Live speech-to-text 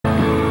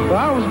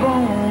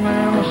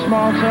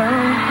small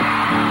town,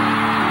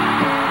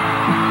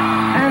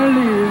 and I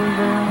live in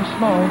a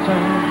small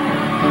town.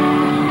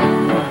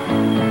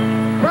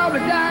 Probably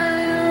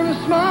die in a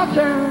small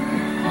town,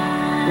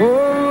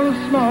 oh, a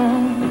small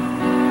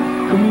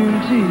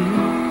community.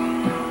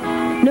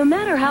 No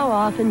matter how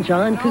often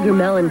John Cougar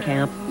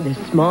Mellencamp, this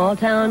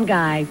small-town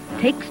guy,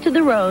 takes to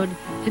the road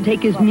to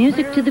take his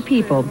music to the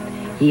people,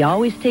 he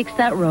always takes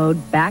that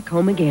road back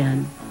home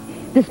again.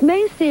 This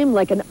may seem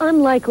like an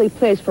unlikely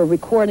place for a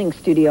recording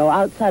studio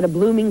outside of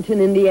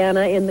Bloomington,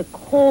 Indiana, in the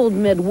cold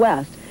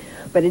Midwest,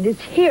 but it is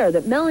here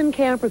that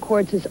Mellencamp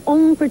records his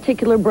own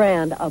particular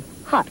brand of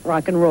hot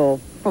rock and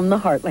roll from the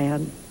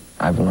heartland.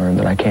 I've learned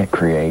that I can't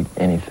create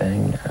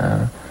anything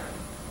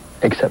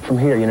except from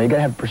here. You know, you got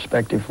to have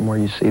perspective from where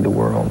you see the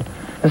world.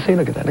 And see,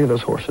 look at that. Look at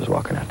those horses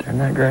walking out there. Isn't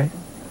that great?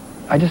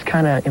 I just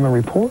kind of am a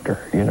reporter,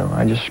 you know.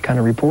 I just kind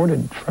of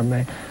reported from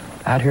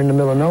out here in the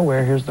middle of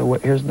nowhere. Here's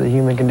the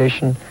human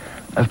condition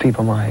of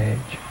people my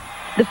age.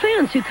 The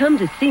fans who come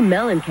to see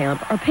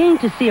Mellencamp are paying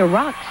to see a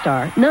rock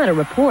star, not a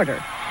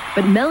reporter.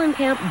 But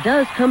Mellencamp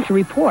does come to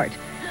report.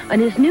 On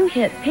his new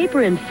hit,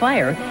 Paper and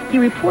Fire, he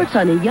reports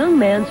on a young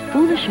man's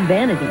foolish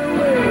vanity.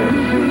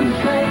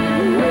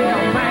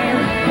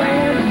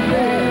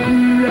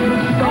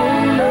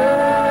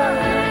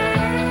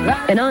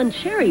 And on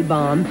Cherry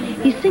Bomb,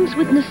 he sings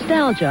with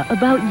nostalgia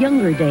about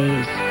younger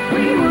days.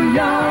 We were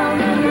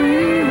young and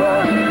we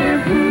were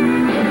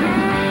living.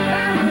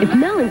 If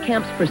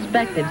Mellencamp's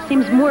perspective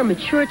seems more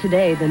mature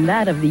today than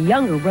that of the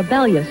younger,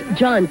 rebellious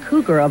John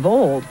Cougar of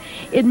old,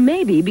 it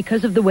may be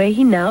because of the way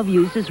he now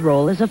views his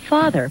role as a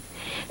father.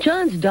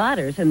 John's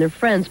daughters and their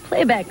friends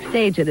play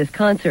backstage at his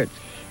concerts.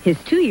 His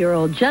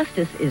 2-year-old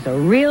Justice is a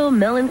real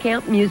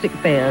Mellencamp music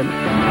fan.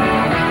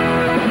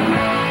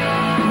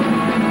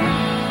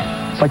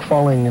 It's like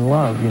falling in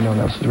love. You know,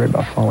 that's what's great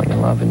about falling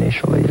in love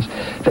initially, is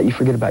that you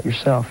forget about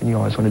yourself and you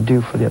always want to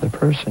do for the other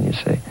person, you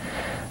see.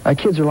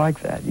 Kids are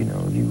like that, you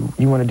know.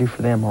 You want to do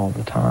for them all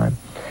the time.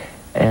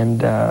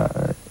 And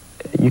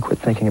you quit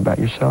thinking about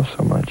yourself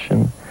so much.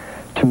 And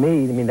to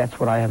me, I mean, that's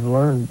what I have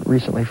learned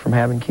recently from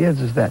having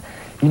kids, is that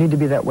you need to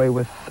be that way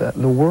with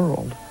the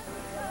world.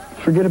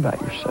 Forget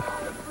about yourself,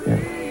 you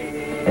know,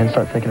 and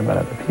start thinking about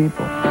other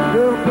people.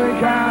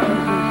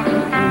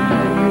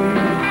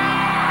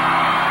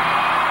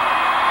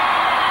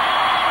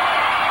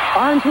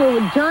 On tour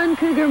with John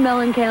Cougar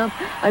Mellencamp,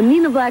 I'm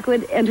Nina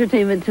Blackwood,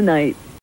 Entertainment Tonight.